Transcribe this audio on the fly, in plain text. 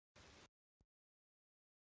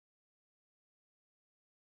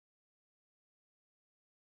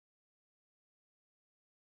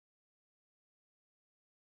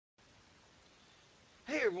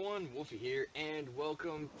Hey everyone, Wolfie here, and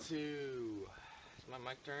welcome to. Is my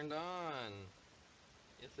mic turned on?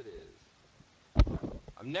 Yes, it is.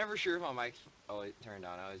 I'm never sure if my mic's. Oh, it turned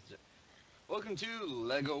on. Welcome to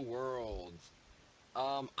Lego Worlds.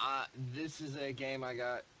 This is a game I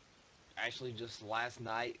got actually just last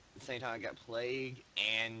night, the same time I got Plague,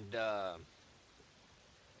 and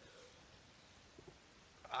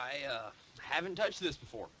I haven't touched this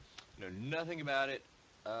before. Know nothing about it.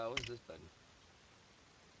 What is this button?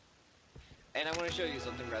 And I want to show you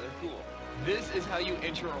something rather cool. This is how you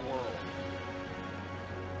enter a world.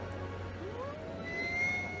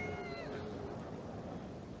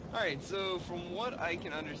 Alright, so from what I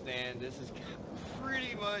can understand, this is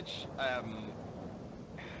pretty much, I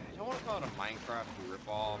don't want to call it a Minecraft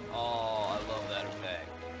ripoff. Oh, I love that effect.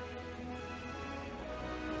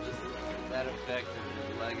 Just that effect of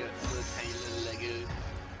the Lego, the tiny little Legos.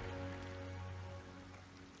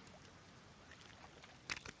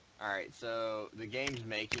 Alright, so the game's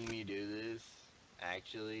making me do this,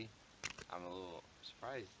 actually. I'm a little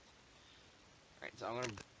surprised. Alright, so I'm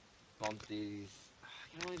gonna bump these. I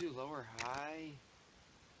can only do lower high?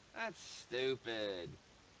 That's stupid.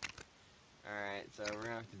 Alright, so we're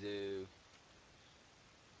gonna have to do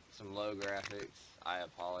some low graphics. I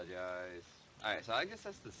apologize. Alright, so I guess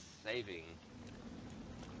that's the saving.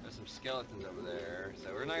 There's some skeletons over there,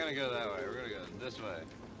 so we're not gonna go that way. We're gonna go this way.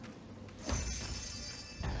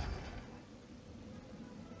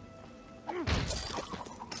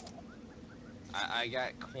 I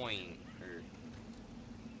got coin, or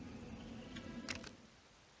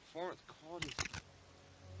performance quality.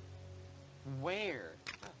 Where?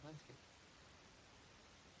 Oh, landscape.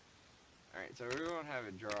 Alright, so we're gonna have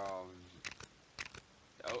it draw.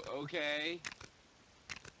 Oh, okay.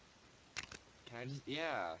 Can I just,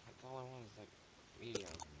 yeah, that's all I want is like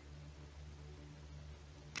medium.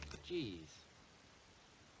 Jeez.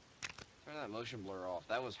 Turn that motion blur off.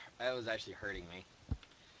 That was actually hurting me.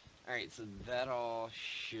 Alright, so that all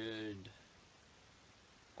should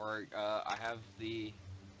work. I have the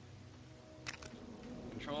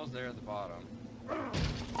controls there at the bottom.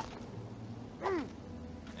 And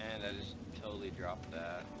I just totally dropped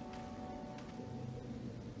that.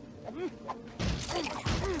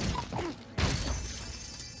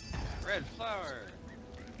 Red flower!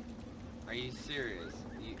 Are you serious?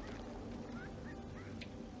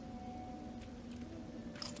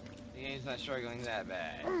 The game's not struggling that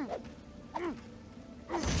bad.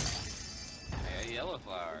 A yellow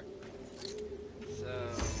flower. So,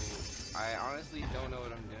 I honestly don't know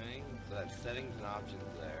what I'm doing. So that's settings and options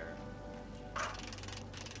there.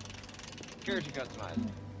 Character customizing.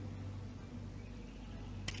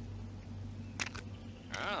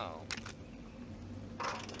 Oh.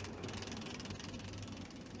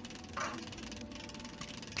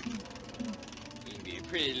 You can be a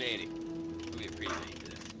pretty lady. You'll be a pretty lady for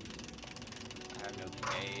this. I have no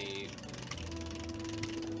cave.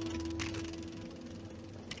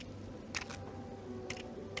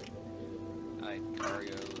 I like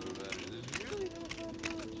cargo a little better. There's really not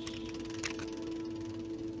that much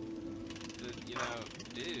to,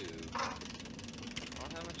 do. I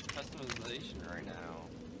don't have much customization right now.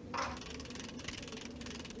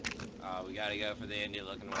 We gotta go for the indie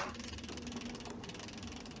looking one.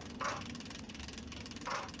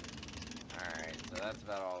 Alright, so that's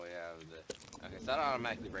about all we have of this. Okay, so that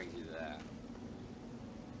automatically brings you to that.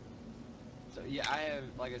 So yeah, I have,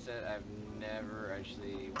 like I said, I've never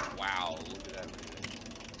actually, wow, look at that movement.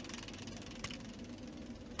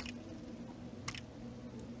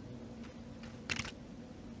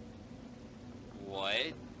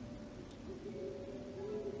 What?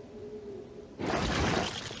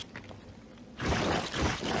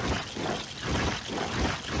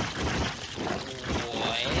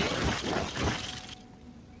 What?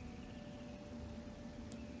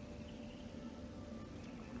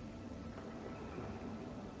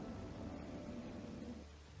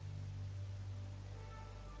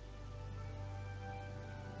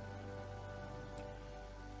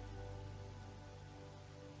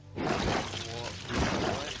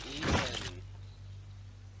 What even?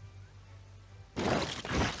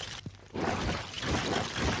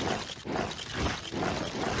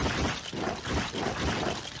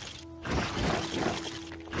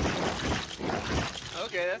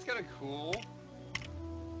 Okay, that's kind of cool.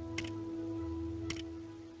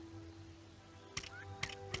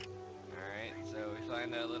 Alright, so we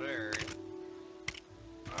find that little area.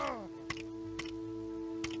 Oh,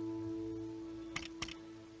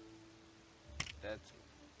 that's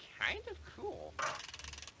kind of cool.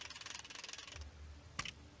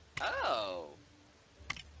 Oh.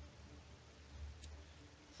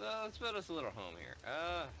 So, let's build us a little home here.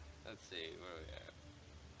 Let's see, what do we have?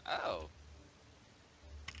 Oh,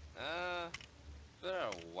 build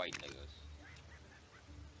out of white Legos.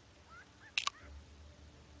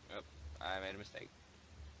 Oh, I made a mistake.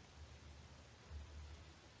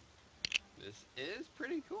 This is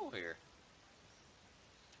pretty cool here.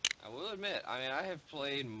 I will admit, I mean, I have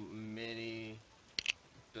played many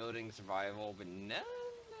building survival, but no,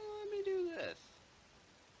 let me do this.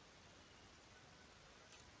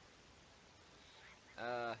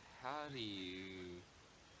 How do you...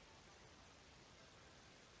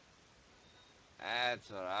 That's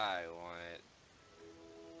what I want.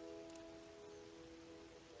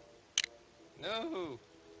 No!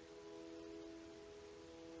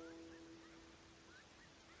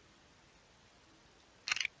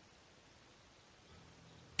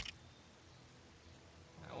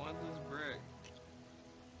 I want this brick.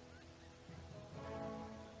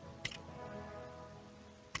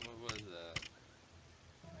 What was that?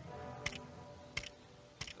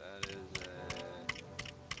 That is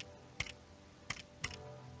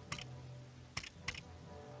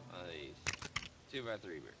one of these. 2x3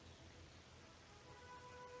 bricks.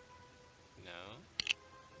 No,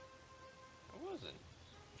 it wasn't.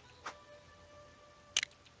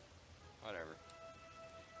 Whatever.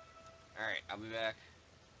 Alright, I'll be back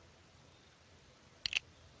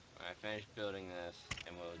when I finish building this,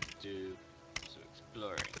 and we'll do some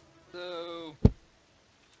exploring. So,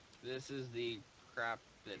 this is the crap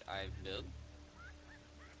that I've built.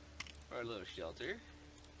 For a little shelter.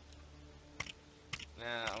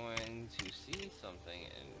 Now, I'm going to see something,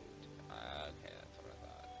 and... okay, that's what I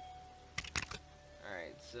thought.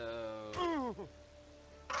 Alright, so...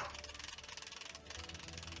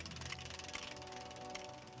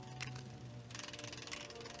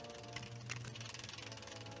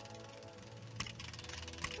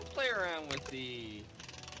 Let's play around with the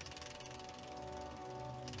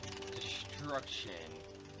destruction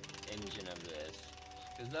engine of this.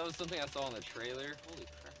 Because that was something I saw in the trailer. Holy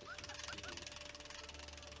crap, this is huge.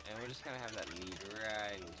 And we're just gonna have that lead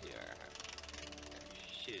right into our house.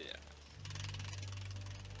 Shit.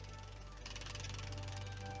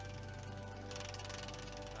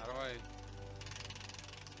 How do I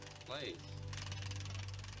place?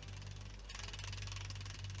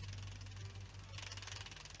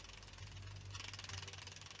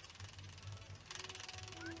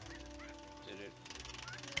 Did it?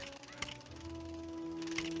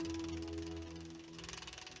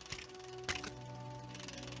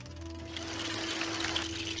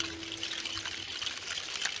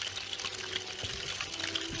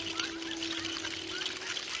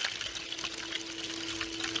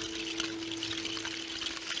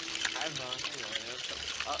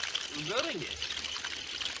 We're building it.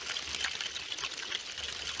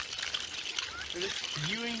 We're just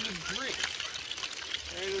viewing the bricks.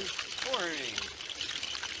 They're just forming.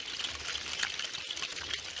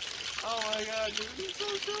 Oh my god, this is so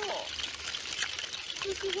cool.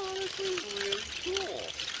 This is honestly really cool.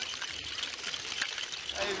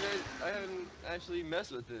 I haven't actually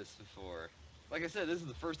messed with this before. Like I said, this is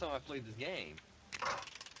the first time I've played this game.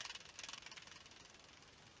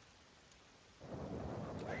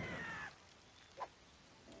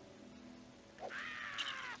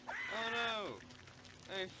 Oh no!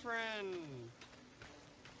 Hey friend!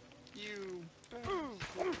 You bastard!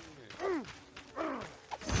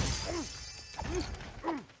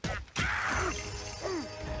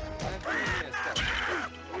 That's me a skeleton.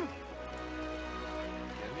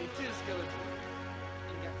 Give me two skeletons.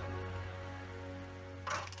 You got something.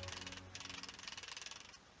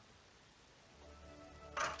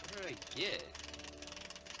 What did I get?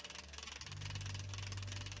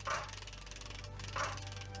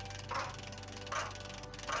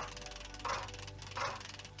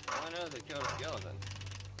 Oh, I know they killed a skeleton.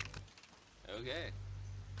 Okay.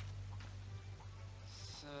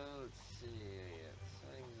 So, let's see.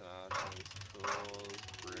 Settings and options, tools,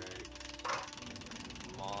 bricks,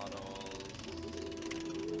 models.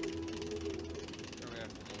 Where we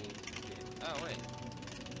have ink. Oh, wait.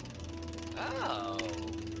 Oh!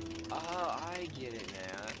 Oh, I get it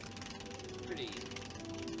now. That's pretty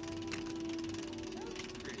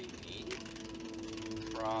neat.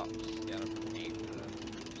 Props. Gotta put paint for those.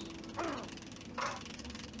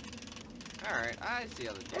 Alright, I see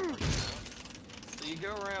how this game works now. So you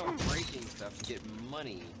go around breaking stuff to get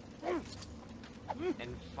money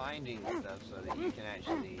and finding stuff so that you can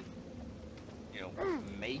actually, you know,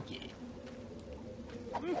 make it.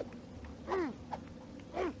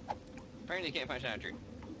 Apparently you can't punch down a tree.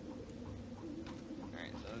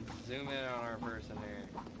 Alright, so let's zoom in on our person there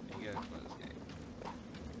and go for this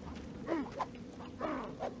game.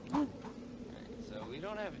 Alright, so we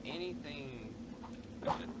don't have anything.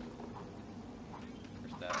 Oh shit.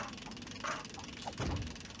 Where's that?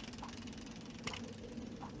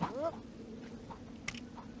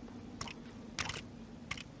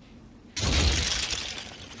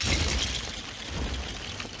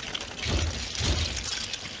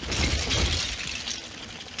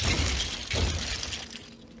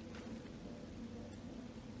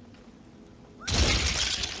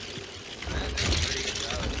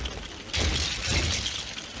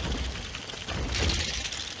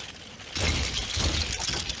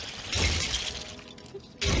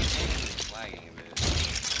 Lagging a bit.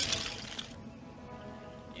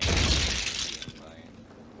 Yeah, game's lagging.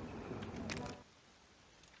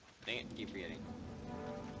 Dang it, keep forgetting.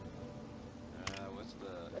 What's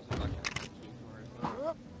the... Is there like a key for it or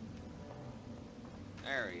something?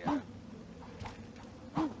 There we go.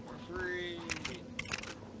 We're free!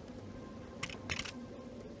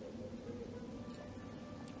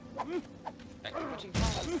 Hey, I'm punching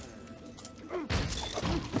flowers!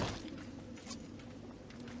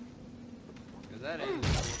 Because that is a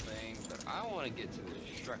cool thing, but I want to get to the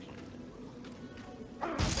destruction.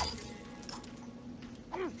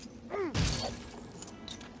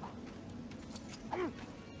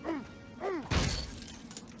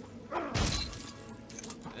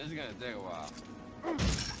 This is gonna take a while. Oh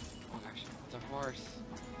gosh, it's a horse.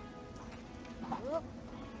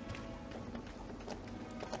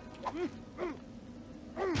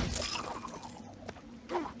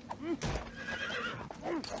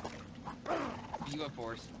 You up,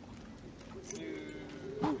 horse.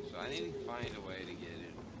 So I need to find a way to get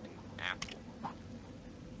it an apple.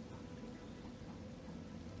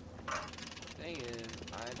 Thing is,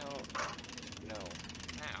 I don't know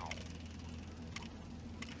how.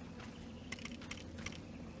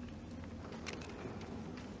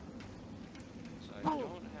 So I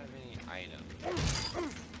don't have any items.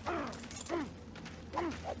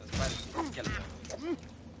 Let's fight some skeletons.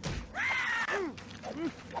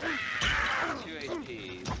 2 HP.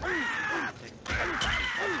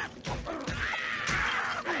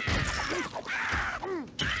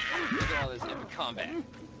 Look at all this epic combat.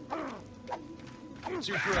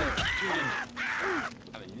 Super ninja.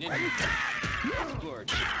 I'm a ninja. Explorer.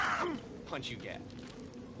 Punch you get.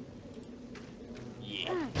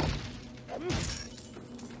 Yeah.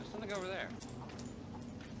 There's something over there.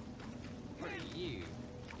 What are you?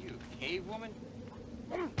 You a cave woman?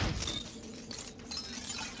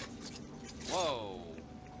 Whoa.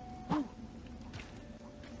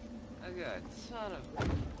 I got a ton of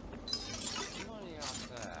money off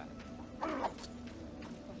that. What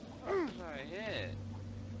the fuck did I hit?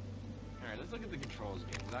 Alright, let's look at the controls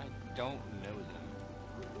again, because I don't know them.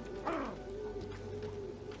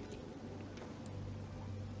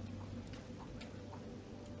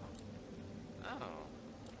 Oh.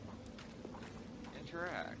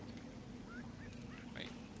 Interact.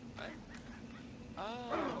 Wait, what?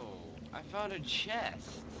 Oh, I found a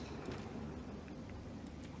chest.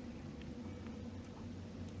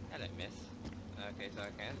 Hello, miss. Okay, so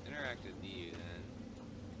I can't interact with you then.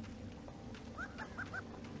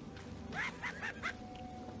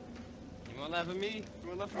 You wanna laugh at me? You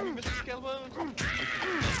wanna laugh at me, Mr. Skellbones?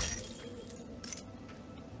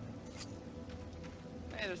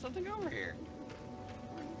 Hey, there's something over here.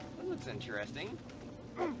 That looks interesting.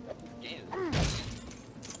 Game.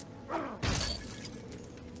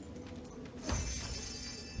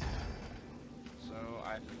 So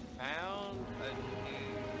I found a new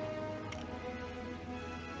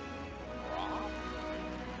rock.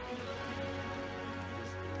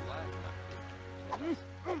 This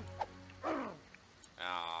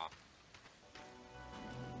Ah.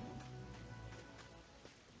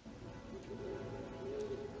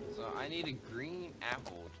 So I need a green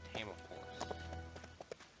apple to tame a horse.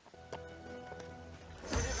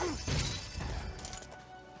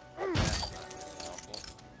 That's not really helpful.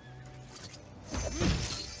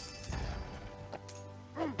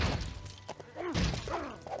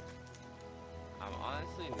 I'm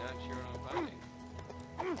honestly not sure what I'm finding.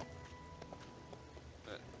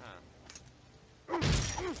 But,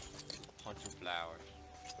 bunch of flowers.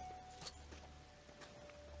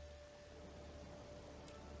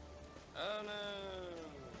 Oh no!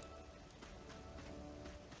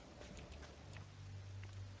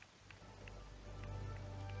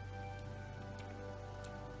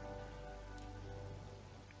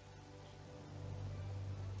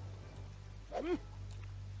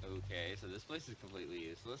 Okay, so this place is completely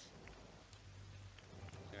useless.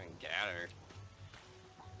 Let's go and get out of here.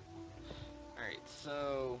 Alright,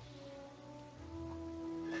 so...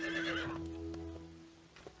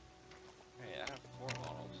 Hey, I have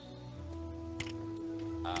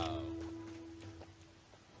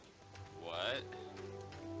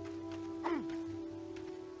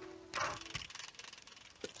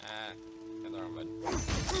bud.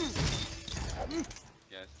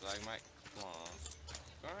 Yeah, stalagmite clump.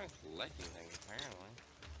 Going around collecting things, apparently.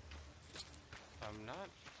 I'm not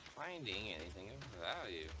finding anything of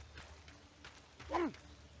value. What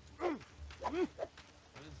is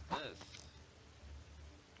this?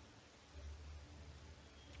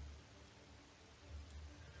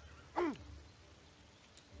 I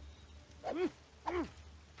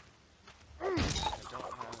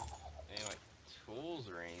don't have any, like, tools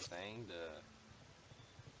or anything to...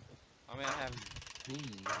 I mean, I have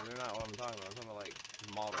these, but they're not what I'm talking about. I'm talking about, like,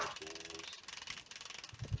 model tools.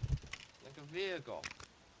 Like a vehicle.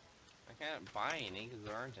 I can't buy any because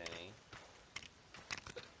there aren't any.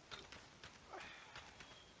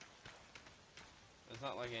 There's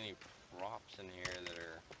not like any props in here that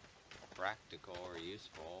are practical or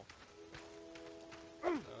useful. So,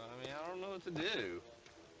 I mean, I don't know what to do.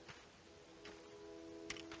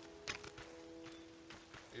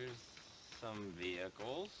 Here's some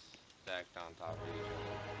vehicles stacked on top of each other.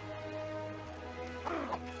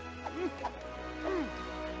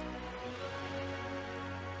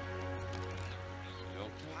 Go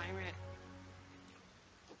climb it.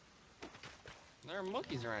 There are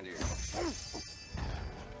monkeys around here. Okay,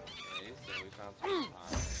 so we found some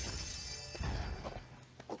tires.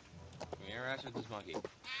 Can we interact with this monkey?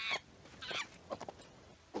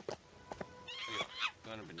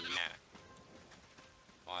 Going a banana.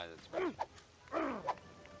 Why that's surprising.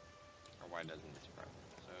 Or why doesn't it surprise me?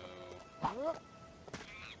 So,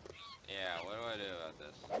 yeah, what do I do about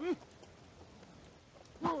this?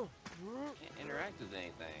 Can't interact with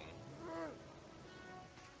anything.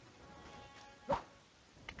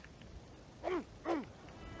 I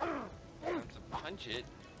have to punch it.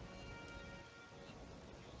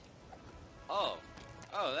 Oh.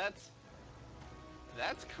 Oh,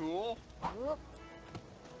 that's cool.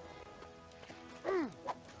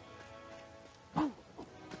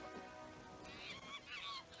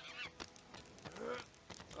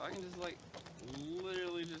 So I can just, like,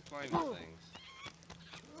 literally just climb these things.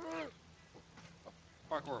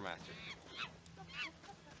 Parkour master.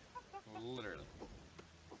 Literally.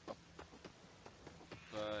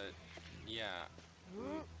 But, yeah.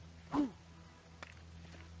 I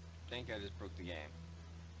think I just broke the game.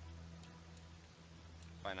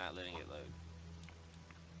 By not letting it load.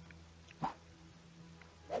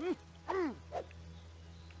 Alright,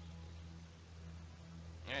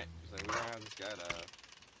 so we now just gotta...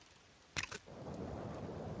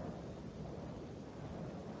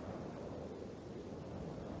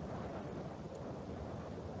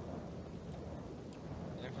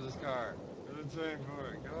 Aim for this car. Let's aim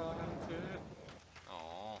for it. Go on, let's hit it.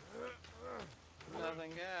 Aww.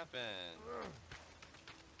 Nothing happened.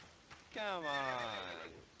 Come on.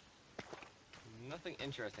 Nothing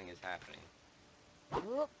interesting is happening.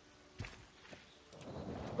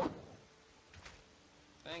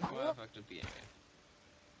 Thank you, I fucked up the anyway.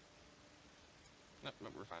 Nope,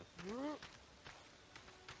 we're fine.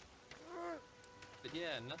 But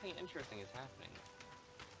yeah, nothing interesting is happening.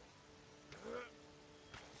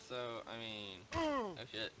 So, I mean... Oh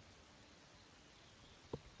shit.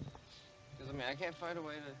 Because, I mean, I can't find a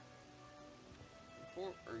way to...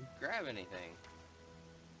 report or grab anything.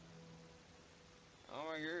 Oh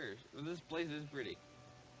my gosh. Well, this place is pretty.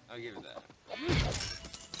 I'll give it that.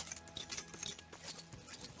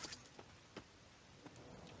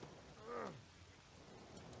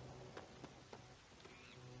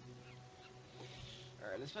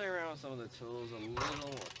 Alright, let's play around with some of the tools a little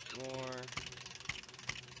more.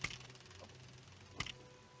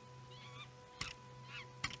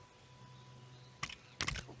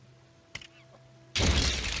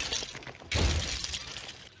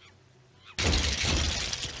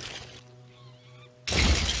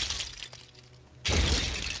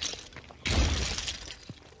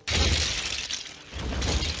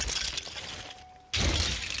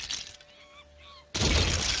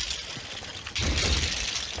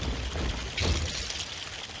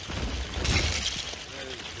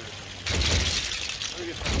 Let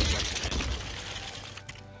me get some reflection.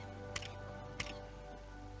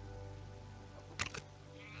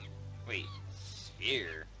 Wait,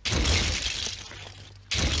 sphere?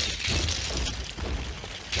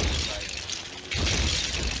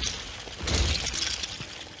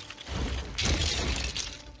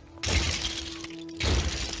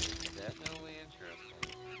 Definitely interesting.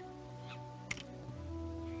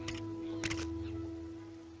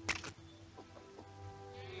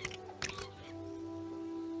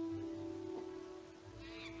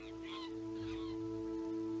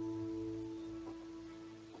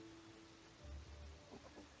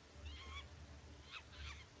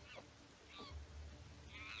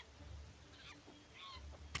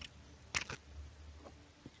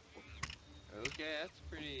 Okay, that's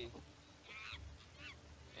pretty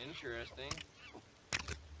interesting.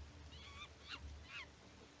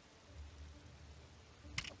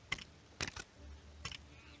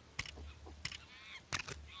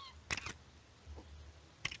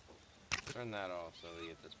 Turn that off so we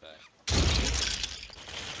get this back.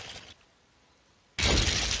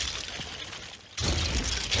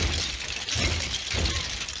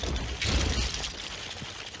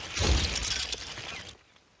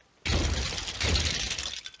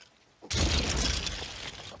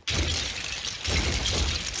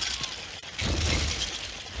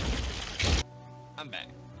 I'm back.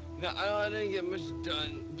 Now, I know I didn't get much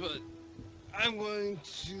done, but I'm going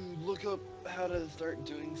to look up how to start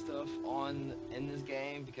doing stuff in this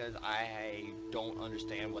game because I don't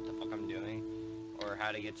understand what the fuck I'm doing or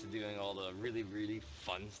how to get to doing all the really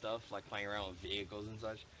fun stuff like playing around with vehicles and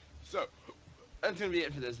such. So, that's gonna be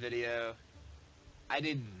it for this video. I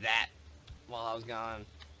did that while I was gone.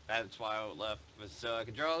 That's why I left, was so I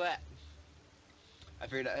could draw that. I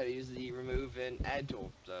figured out how to use the remove and add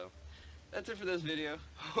tool. So that's it for this video.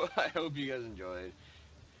 I hope you guys enjoyed.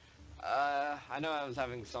 I know I was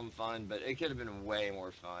having some fun, but it could have been way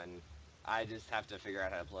more fun. I just have to figure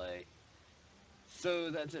out how to play.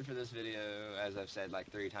 So that's it for this video, as I've said like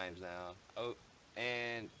 3 times now. Oh,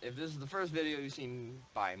 and if this is the first video you've seen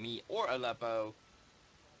by me or Aleppo,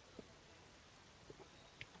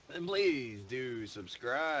 then please do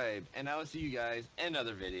subscribe, and I will see you guys in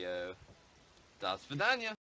another video. Das Vidania!